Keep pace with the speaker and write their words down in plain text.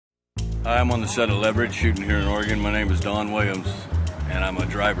Hi, I'm on the set of Leverage, shooting here in Oregon. My name is Don Williams, and I'm a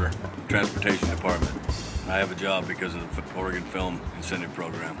driver, Transportation Department. I have a job because of the Oregon Film Incentive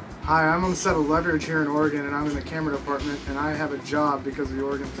Program. Hi, I'm on the set of Leverage here in Oregon, and I'm in the camera department, and I have a job because of the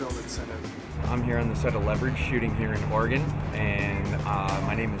Oregon Film Incentive. I'm here on the set of Leverage, shooting here in Oregon, and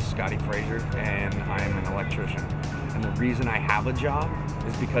my name is Scotty Fraser, and I'm an electrician. And the reason I have a job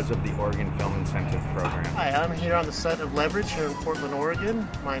is because of the Oregon Film Incentive Program. Hi, I'm here on the set of Leverage here in Portland, Oregon.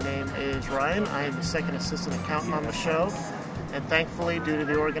 My name is Ryan. I am the second assistant accountant on the show. And thankfully, due to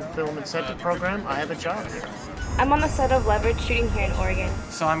the Oregon Film Incentive Program, I have a job here. I'm on the set of Leverage, shooting here in Oregon.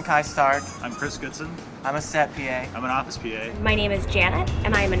 So I'm Kai Stark. I'm Chris Goodson. I'm a set PA. I'm an office PA. My name is Janet,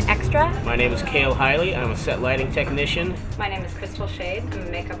 and I am an extra. My name is Cale Hiley. I'm a set lighting technician. My name is Crystal Shade. I'm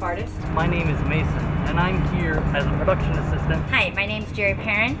a makeup artist. My name is Mason, and I'm here as a production assistant. Hi, my name is Jerry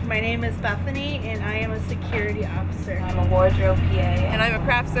Perrin. My name is Bethany, and I am a security officer. I'm a wardrobe PA. And I'm a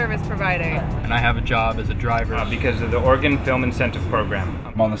craft service provider. And I have a job as a driver because of the Oregon Film Incentive Program.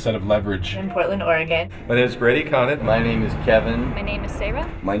 I'm on the set of Leverage. In Portland, Oregon. My name is Brady Conant. My name is Kevin. My name is Sarah.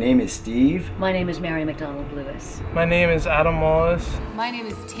 My name is Steve. My name is Mary McDonald Lewis. My name is Adam Wallace. My name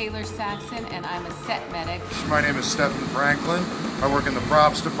is Taylor Saxon, and I'm a set medic. My name is Stephen Franklin. I work in the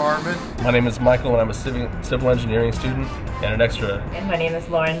props department. My name is Michael, and I'm a civil engineering student and an extra. And my name is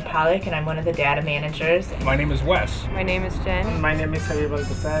Lauren Pollock, and I'm one of the data managers. My name is Wes. My name is Jen. My name is Javier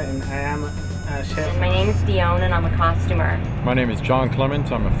Baltasar, and I am a chef. My name is Dion, and I'm a costumer. My name is John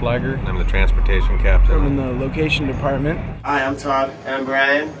Clements. I'm a flagger. I'm the transportation captain. I'm in the location department. Hi, I'm Todd. I'm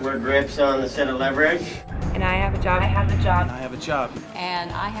Brian. We're grips on the set of Leverage. And I have a job. I have a job. I have a job.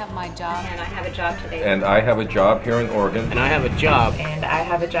 And I have my job. And I have a job today. And I have a job here in Oregon. And I have a job. And I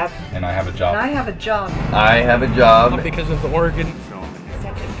have a job. And I have a job. And I have a job. I have a job. Because of the Oregon Film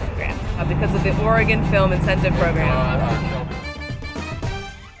Incentive Program. Because of the Oregon Film Incentive Program.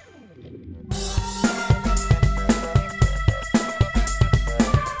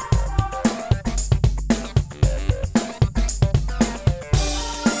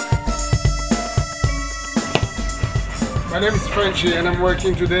 My name is Frenchy, and I'm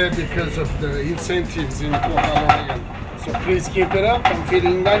working today because of the incentives in Portland, Oregon. So please keep it up. I'm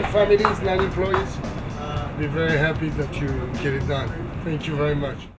feeding 9 families, 9 employees. Be very happy that you get it done. Thank you very much.